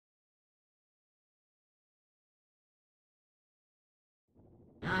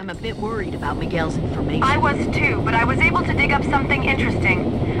I'm a bit worried about Miguel's information. I was too, but I was able to dig up something interesting.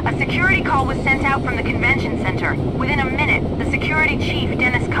 A security call was sent out from the convention center. Within a minute, the security chief,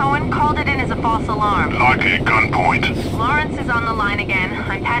 Dennis Cohen, called it in as a false alarm. Likely at gunpoint. Lawrence is on the line again.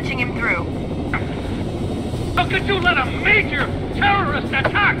 I'm patching him through. How could you let a major terrorist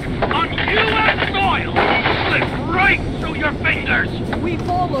attack on U.S. soil slip right through your fingers? We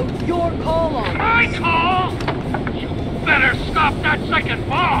followed your call on My call? You better stop that second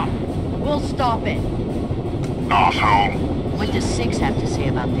bomb! We'll stop it. Asshole. What does Six have to say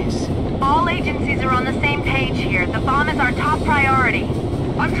about this? All agencies are on the same page here. The bomb is our top priority.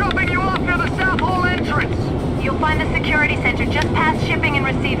 I'm dropping you off near the South Hall entrance! You'll find the security center just past shipping and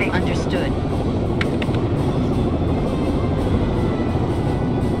receiving. Understood.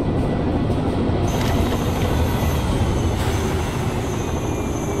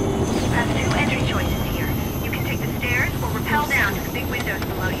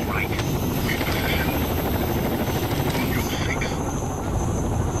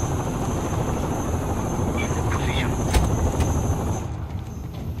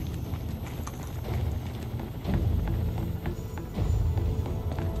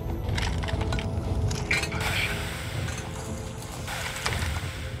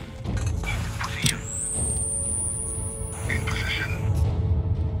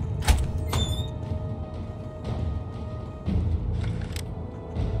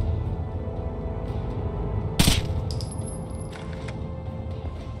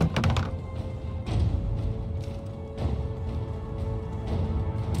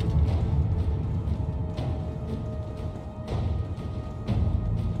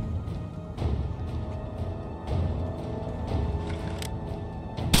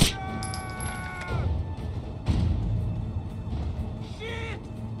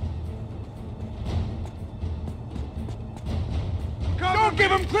 Give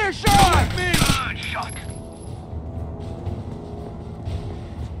him clear shot! Me! Good shot!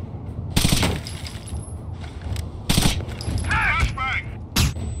 Flashbang!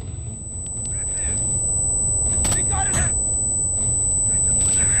 They got it!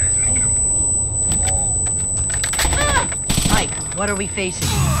 Mike, what are we facing?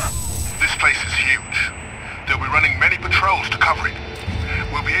 This place is huge. They'll be running many patrols to cover it.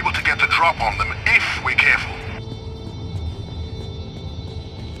 We'll be able to get the drop on them if we're careful.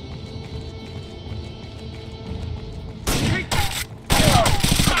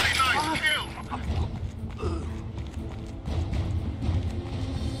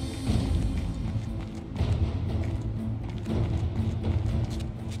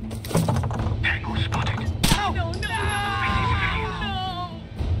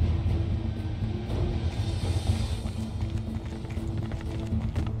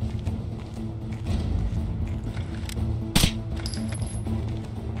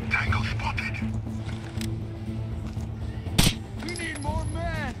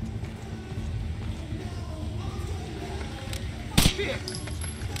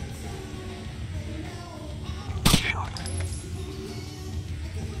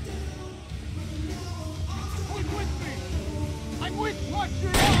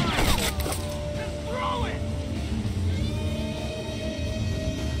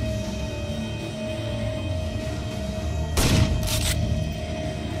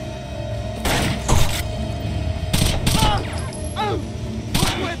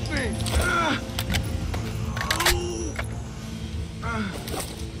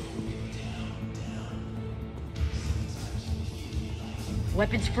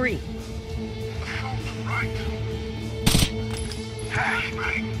 Weapons free. Assault right.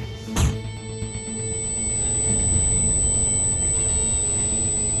 Flashbang.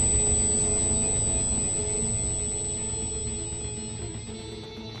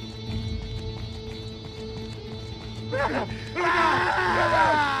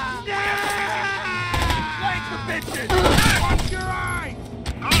 Flank the bitches! Watch your eye!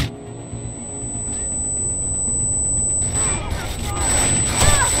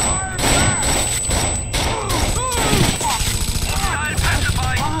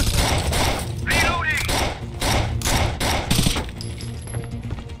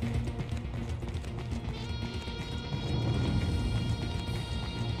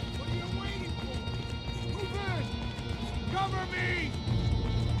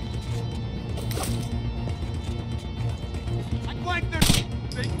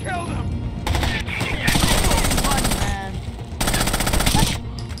 They killed him! Run, man.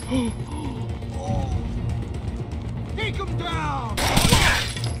 Take him down!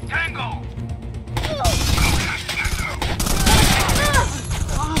 Tango!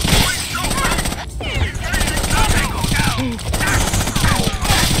 Tango down!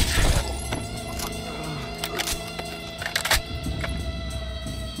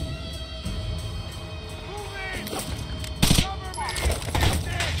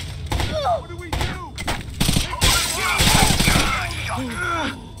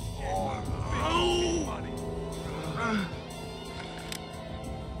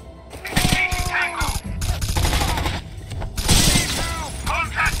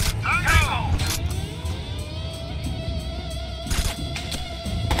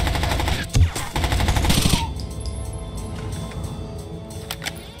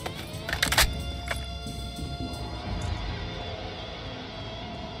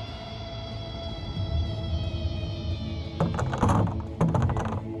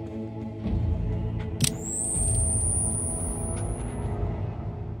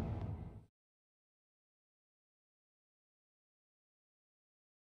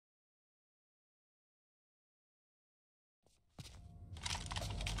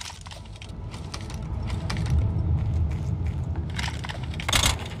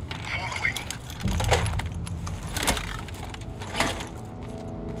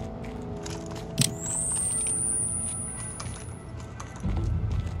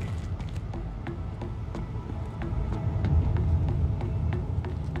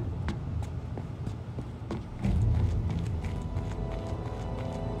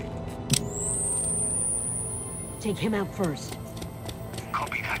 Take him out first.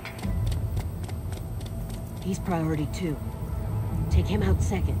 Copy that. He's priority 2. Take him out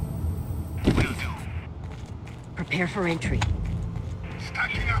second. Will do. Prepare for entry.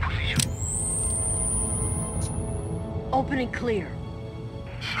 Stacking up. Position. Open and clear.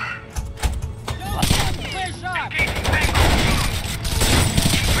 Sir. Clear shot! Engaging tango.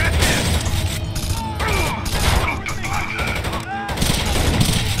 Impressive. Got the blinder.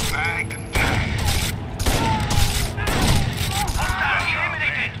 Bagged and tagged. Hostile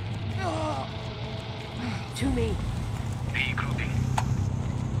eliminated. To me. Regrouping.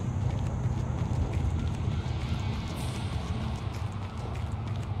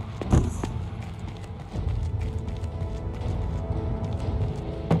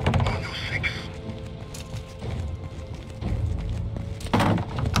 On your 6.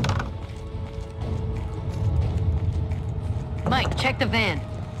 Mike, check the van.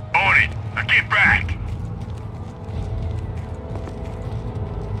 On it. Now get back.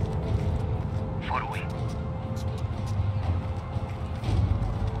 Following.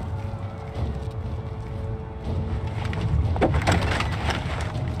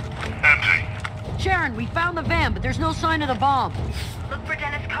 Empty. Sharon, we found the van, but there's no sign of the bomb. Look for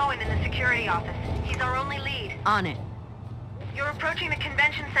Dennis Cohen in the security office. He's our only lead. On it. You're approaching the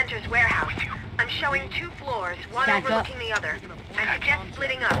convention center's warehouse. I'm showing 2 floors, one Back up. overlooking the other. I suggest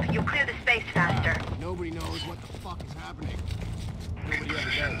splitting up. You'll clear the space faster. Nobody knows what the fuck is happening. Nobody ever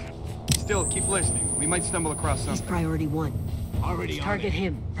does. Still, keep listening. We might stumble across He's something. priority 1. Already on Target it.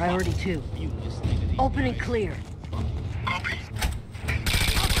 him. Priority 2. You listening to these Open and guys? clear. Copy.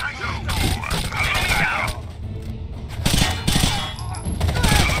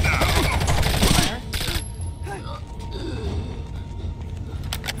 Tango.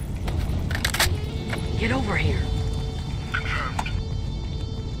 Get over here. Confirmed.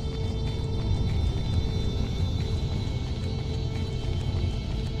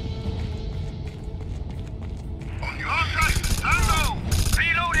 On your side. Tango.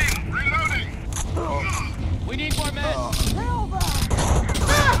 Reloading. Reloading. We need more men!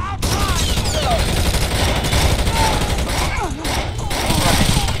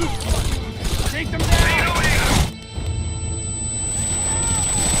 Take them down!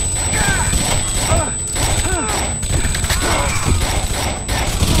 Down.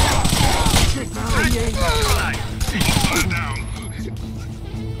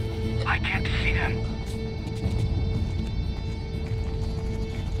 I can't see them.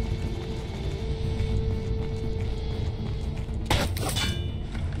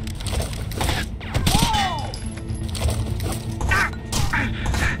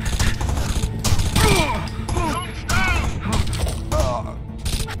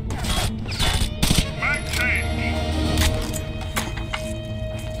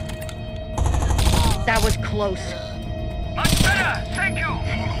 That was close. Much better, thank you.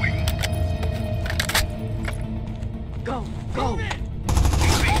 Following. Go, go.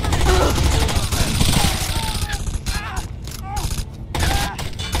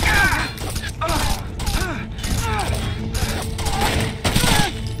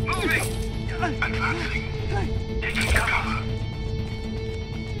 Moving. Advancing. Taking cover.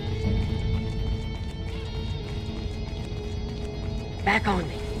 Back on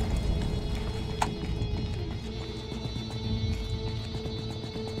me.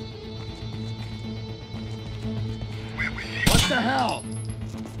 What the hell?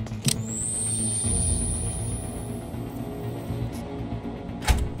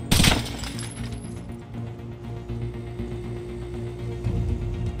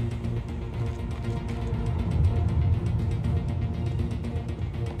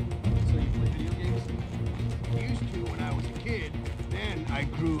 So you play video games? Used to when I was a kid. Then I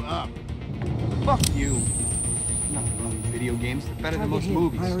grew up. Fuck you. Nothing wrong with video games. They're better than Target most him.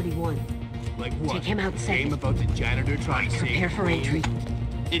 movies. Priority 1. Like what? Take him out A second. game about the janitor trying to Prepare save for Queen? entry.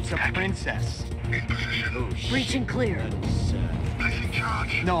 It's a princess. In position. Oh, Breach shit. and clear. That's, Placing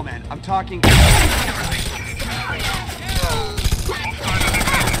charge. No, man. I'm talking...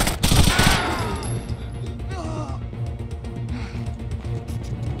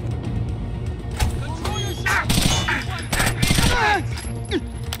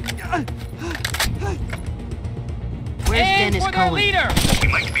 Where's Aim Dennis for their Cohen? leader! We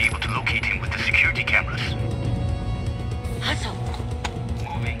might be able to locate him with the security cameras. Hustle.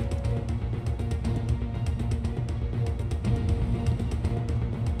 Moving.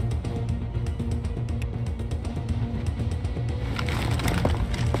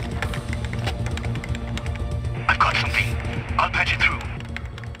 I've got something. I'll patch it through.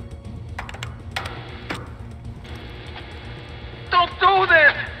 Don't do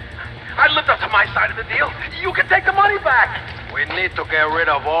this! I lived up to my side of the deal, you can take the money back. We need to get rid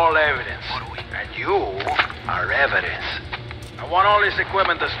of all evidence. And you are evidence. I want all this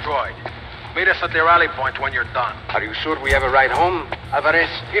equipment destroyed. Meet us at the rally point when you're done. Are you sure we have a ride home, Alvarez?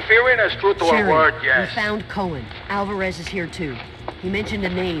 If Irina's true to her word, yes. We found Cohen. Alvarez is here too. He mentioned a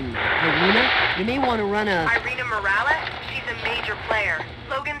name. Irina? You may want to run a... Irina Morales? She's a major player.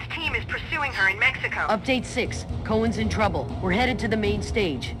 Logan's team is pursuing her in Mexico. Update 6. Cohen's in trouble. We're headed to the main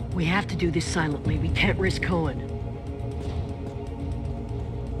stage. We have to do this silently. We can't risk Cohen.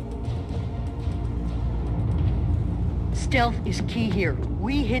 Stealth is key here.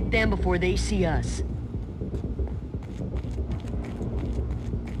 We hit them before they see us.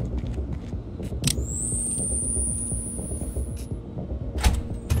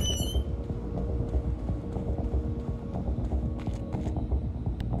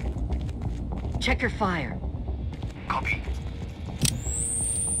 Check your fire. Copy.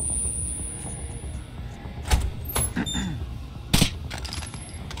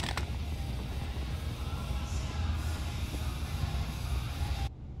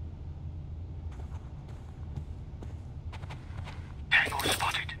 Tango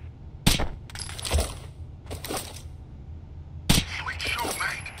spotted. Sweet show,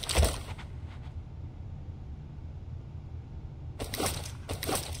 mate.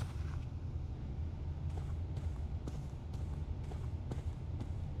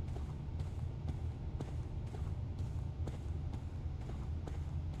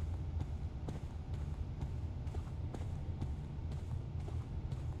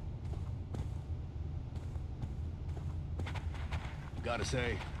 Gotta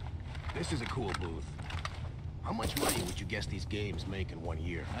say, this is a cool booth. How much money would you guess these games make in 1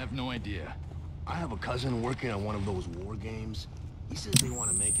 year? I have no idea. I have a cousin working on one of those war games. He says they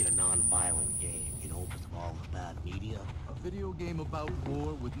want to make it a non-violent game, you know, because of all the bad media. A video game about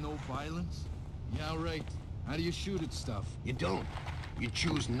war with no violence? Yeah, right. How do you shoot at stuff? You don't. You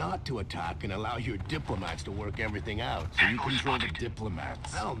choose not to attack and allow your diplomats to work everything out. So you control the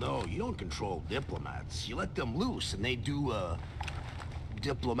diplomats. Hell no, you don't control diplomats. You let them loose and they do,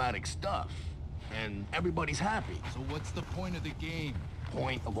 diplomatic stuff. And everybody's happy. So what's the point of the game?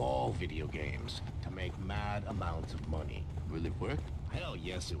 Point of all video games. To make mad amounts of money. Will it work? Hell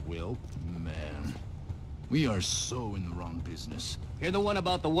yes, it will. Man, we are so in the wrong business. Hear the one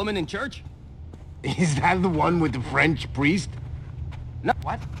about the woman in church? Is that the one with the French priest? No.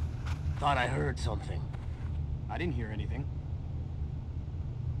 What? Thought I heard something. I didn't hear anything.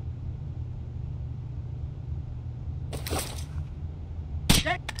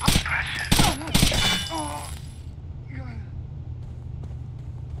 Spec Ops.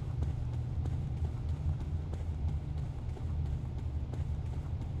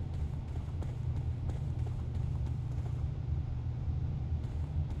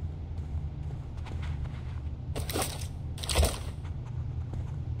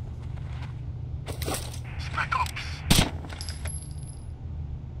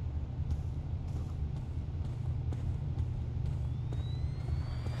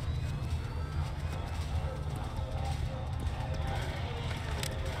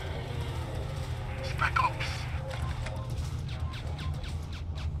 Spec Ops.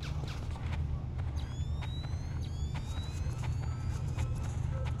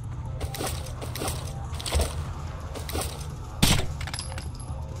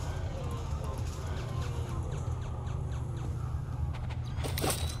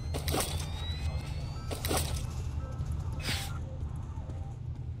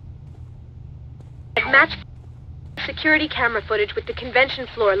 Match security camera footage with the convention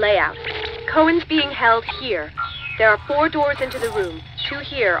floor layout. Cohen's being held here. There are 4 doors into the room, 2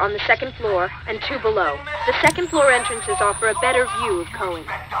 here on the 2nd floor and 2 below. The 2nd floor entrances offer a better view of Cohen.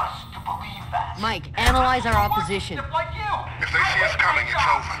 Mike, analyze our opposition. If they see us coming, it's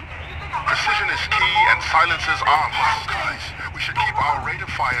over. Precision is key and silence is arms, guys. We should keep our rate of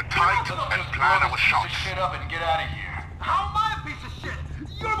fire tight and plan our shots. up and get out of here. How am I a piece of shit?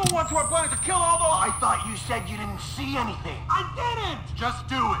 You're the ones who are planning to kill all those... I thought you said you didn't see anything. I didn't! Just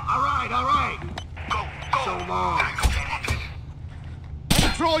do it. All right, all right. Go, go. So long. Tango spotted.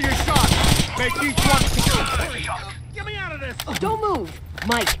 Control your shots! Make each one secure! Get me out of this! Don't move!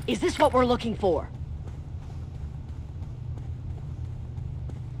 Mike, is this what we're looking for?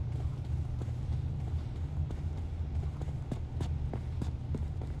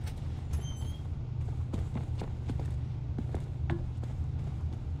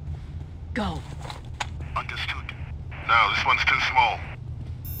 Go. Understood. No, this one's too small.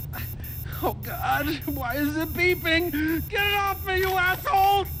 Oh God, why is it beeping? Get it off me, you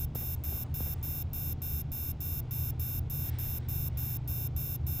assholes!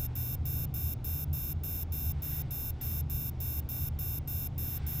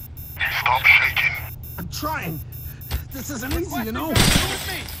 Stop shaking. I'm trying. This isn't easy, you know? You're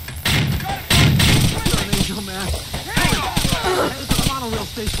an angel, man. Headed to the monorail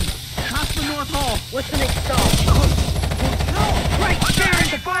station. Past the North Hall. What's the next stop? Right there,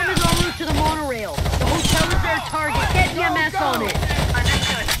 the bomb is en route to the monorail. The hotel is their target. Get EMS on it.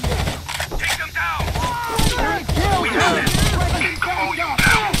 Understood. Take them down! We have it. Keep the volume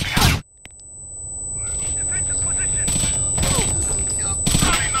down. Defensive position!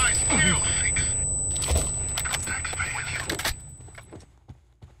 39 Kilo 6. We got taxpayers.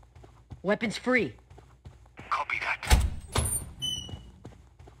 Weapons free. Copy that.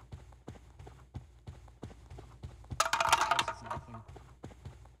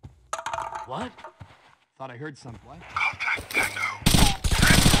 What? Thought I heard something. What? Contact Tango.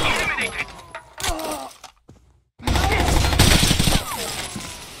 Eliminated!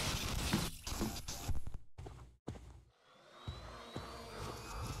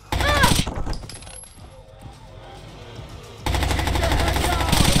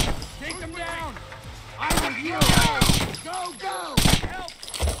 Take them down! I'm with you! Go, go! Help!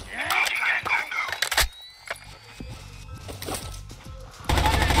 Contact Tango.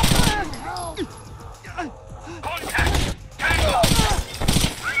 Contact! Tango!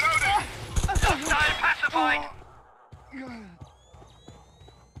 Reloading. Hostile pacified!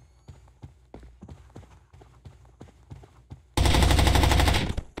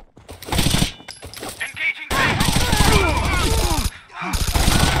 Engaging Tango!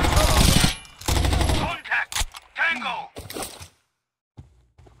 Contact! Tango!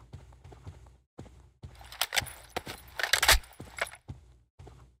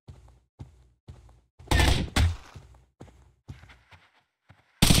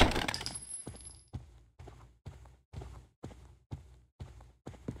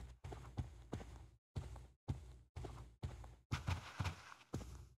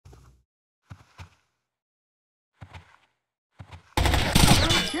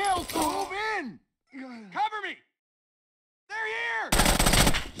 Kills! Move in! Cover me! They're here!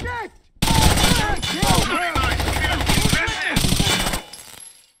 Shit! Kill! 39 Kilo 6.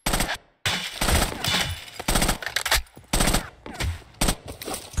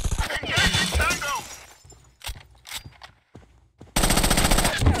 Engaging Tango.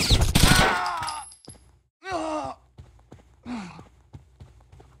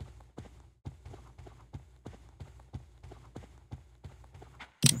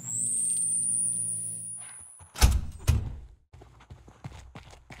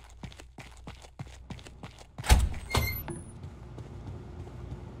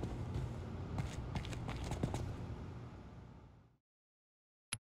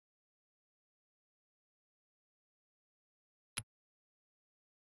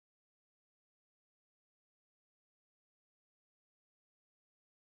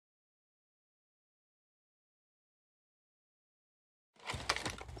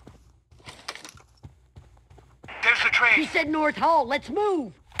 There's the train! He said North Hall. Let's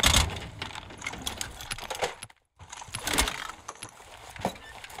move.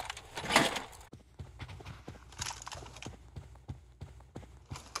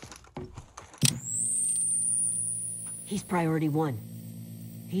 He's priority 1.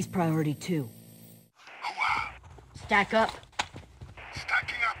 He's priority 2. Hoo-ah. Stack up.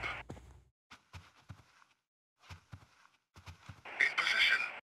 Stacking up. In position.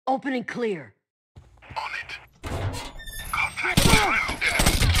 Open and clear. On it. Contact ground enemy.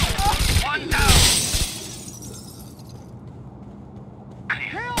 One down!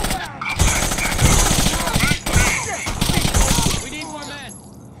 We need more men!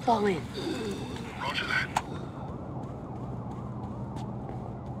 Fall in. Roger that.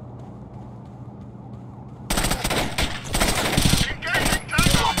 Engaging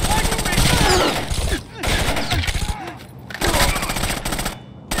Tango.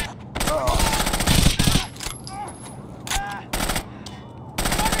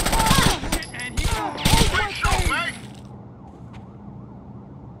 Quick show, mate.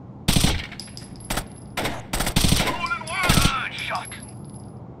 All in one. Good shot!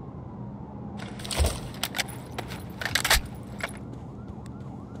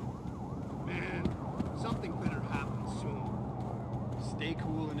 Man, something better happen soon. Stay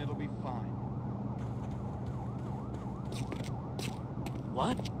cool and it'll be fine.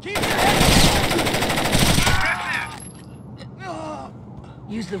 What? Keep your head!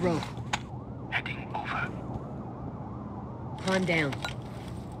 Use the rope. Heading over. Climb down.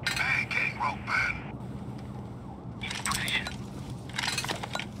 Hey, gang rope man. In position.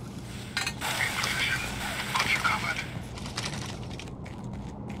 In position. Got you covered.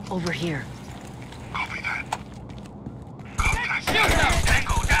 Over here. Copy that. Contact.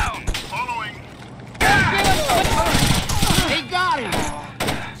 Tango down! Follow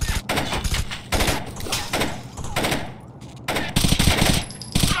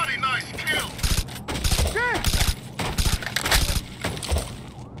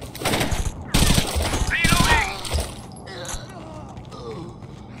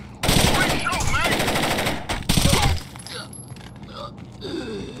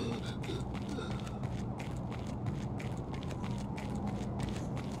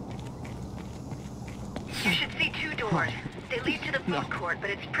doors. They lead to the food court, but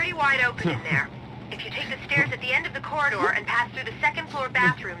it's pretty wide open in there. If you take the stairs at the end of the corridor and pass through the second floor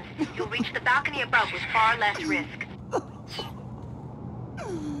bathrooms, you'll reach the balcony above with far less risk.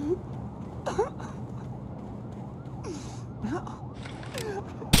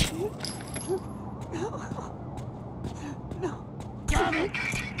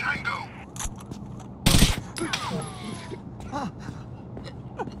 Engaging Tango.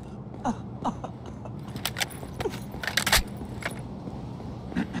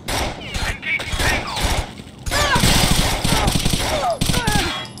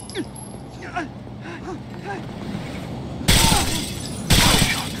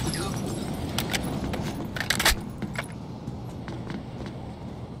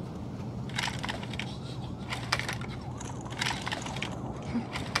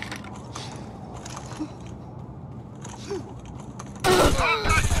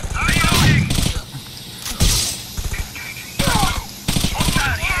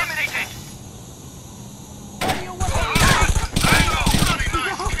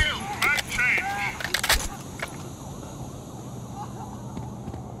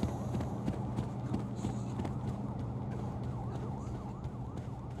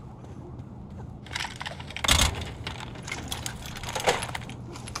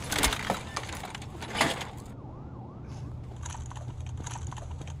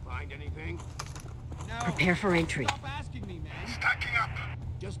 Prepare for entry. Stop asking me, man. Stacking up.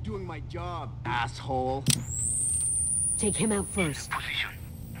 Just doing my job. Asshole. Take him out first. Position.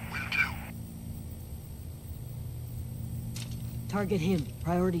 Will do. Target him.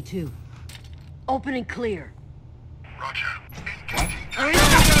 Priority 2. Open and clear. Roger. Engaging All Tango.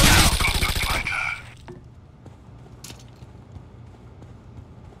 right, Got the flanker.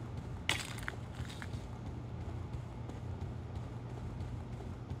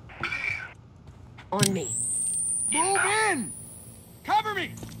 on me. Move in! Cover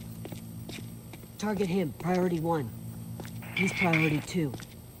me! Target him. Priority 1. He's priority 2.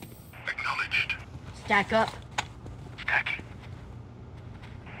 Acknowledged. Stack up. Stacking.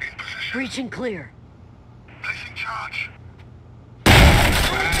 In position. Breach and clear. Placing charge. Bang.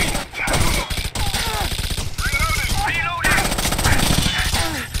 Tango. Reloading.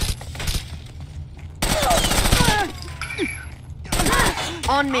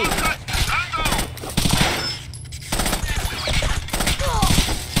 On me.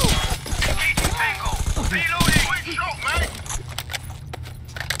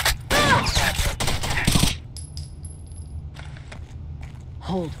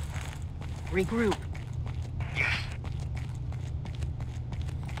 Hold. Regroup. Yes.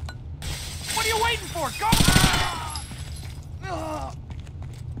 What are you waiting for? Go!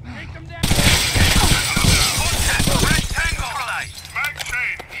 Take them down! Rectangle! Mag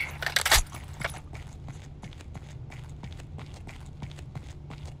change!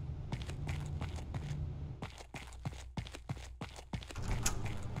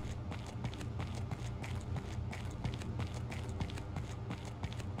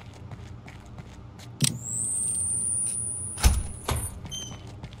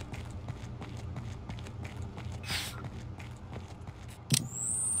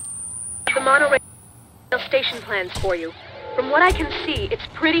 The monorail station plans for you. From what I can see, it's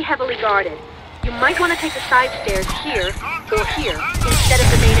pretty heavily guarded. You might want to take the side stairs here, or here, instead of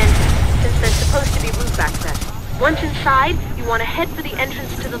the main entrance, since there's supposed to be roof access. Once inside, you want to head for the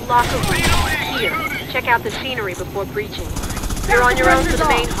entrance to the locker room, here. Check out the scenery before breaching. You're on your own for the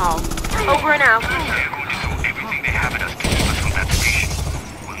main hall. Over and out. They're going to throw everything they have at us to keep us from that station.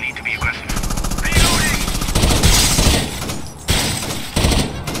 We'll need to be aggressive.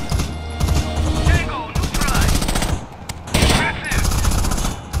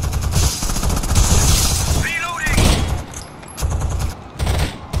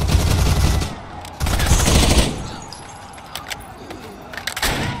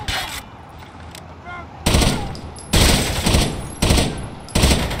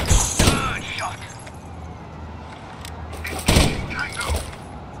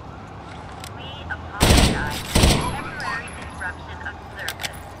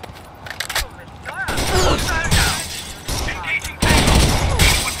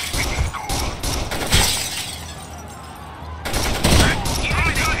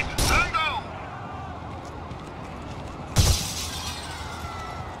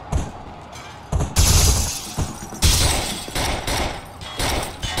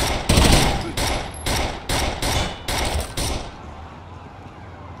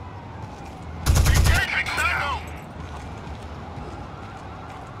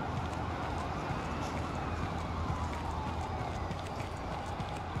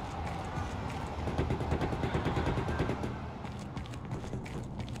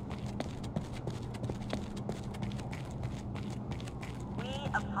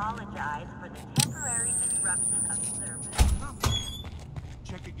 apologize for the temporary disruption of service.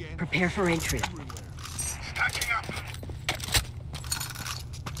 Check again. Prepare for entry. Stacking up.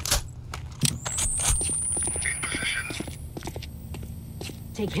 In position.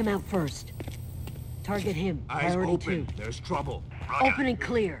 Take him out first. Target him. Eyes Priority open. 2. There's trouble. Roger. Open and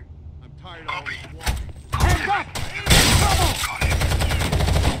clear. I'm tired of all Copy. this walking. Hands up! Trouble! Got it.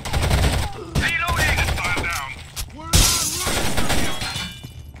 Reloading! Stand down. We're on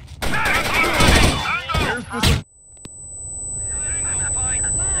Here's the...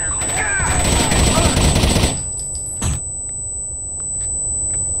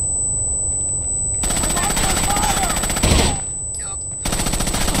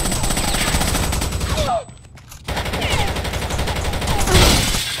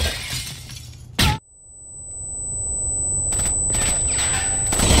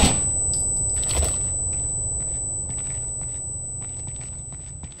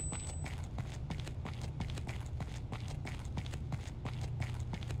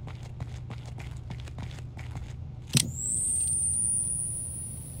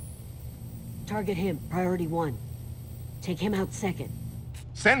 Target him. Priority 1. Take him out second.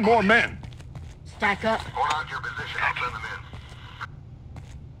 Send more men. Stack up. Hold on to your position. I'll send them in.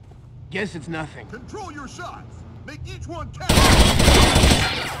 Guess it's nothing. Control your shots. Make each one count.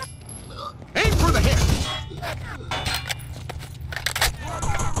 Aim for the head.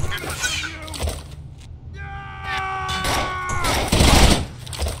 In position.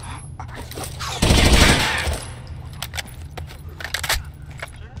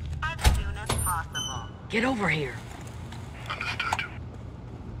 As soon as possible. Get over here. Understood.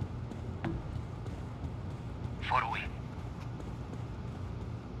 Following.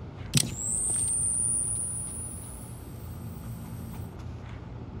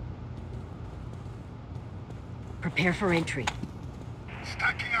 Prepare for entry.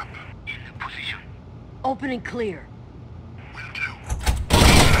 Stacking up. In position. Open and clear. Will do.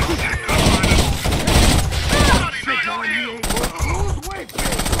 Sit on you. Who's with me?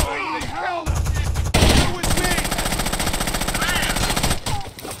 Holy hell! You're with me.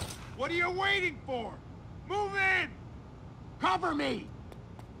 What are you waiting for? Move in. Cover me.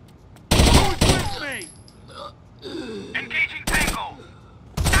 Who's with me? Engaging Tango!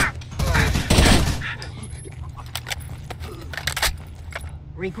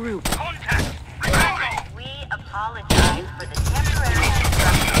 Regroup. Contact! Tango! We apologize for the temporary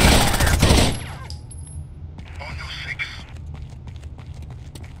disruption of service. On your 6.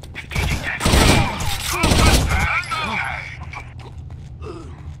 Engaging Tango!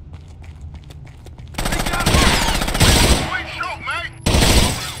 Great shot, mate.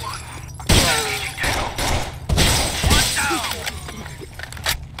 Engaging Tango! One down!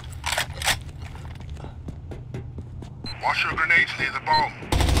 Watch your grenades near the bomb.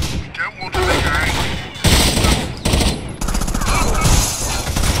 We don't want to make her angry.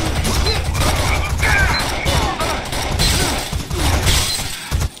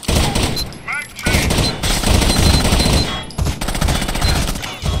 Mag change.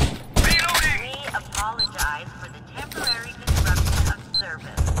 Reloading! We apologize for the temporary disruption of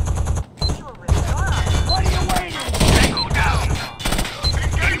service. We will restore our... What are you waiting? Tango down!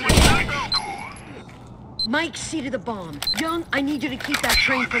 Engage with Tango. Mike, see to the bomb. Young, I need you to keep that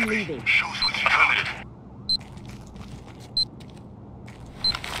train from leaving. Shows with you. Affirmative.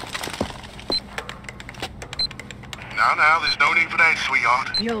 Now, there's no need for that,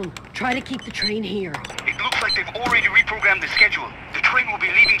 sweetheart. Young, try to keep the train here. It looks like they've already reprogrammed the schedule. The train will be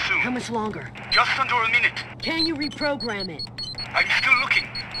leaving How soon. much longer? Just under a minute. Can you reprogram it? I'm still looking,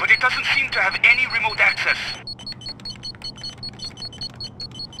 but it doesn't seem to have any remote access.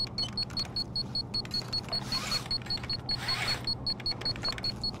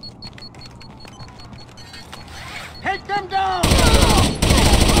 Hit them down!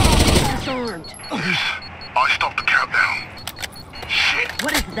 Disarmed. I stopped the countdown. Shit.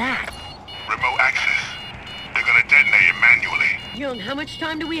 What is that? Remote access. They're gonna detonate it manually. Young, how much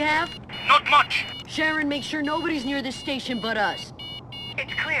time do we have? Not much. Sharon, make sure nobody's near this station but us.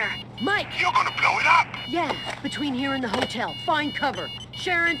 It's clear. Mike! You're gonna blow it up. Yeah, between here and the hotel. Find cover.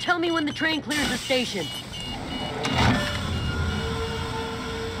 Sharon, tell me when the train clears the station.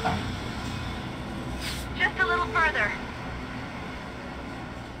 Just a little further.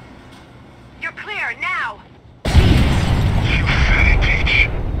 You're clear, now! You said it, Peach.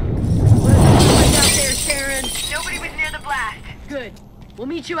 What is it like out there, Sharon? Nobody was near the blast. Good. We'll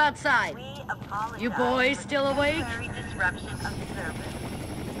meet you outside. We apologize You boys for still the awake? temporary disruption of service.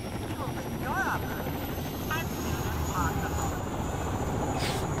 We will restore operations as soon as possible.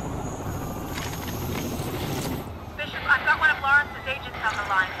 Bishop, I've got one of Lawrence's agents on the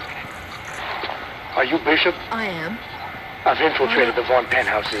Are you Bishop? I am. I've infiltrated the Vaughn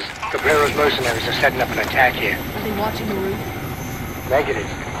penthouses. Cabrero's mercenaries are setting up an attack here. Are they watching the roof? Negative.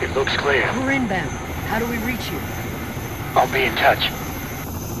 It looks clear. We're inbound. How do we reach you? I'll be in touch.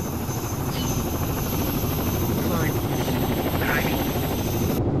 Climb.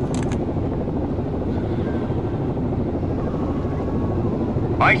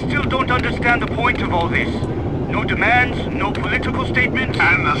 I still don't understand the point of all this. No demands, no political statements.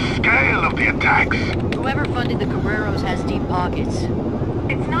 And the scale of the attacks. Whoever funded the Cabreros has deep pockets.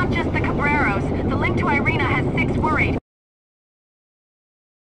 It's not just the Cabreros. The link to Irina has 6 worried.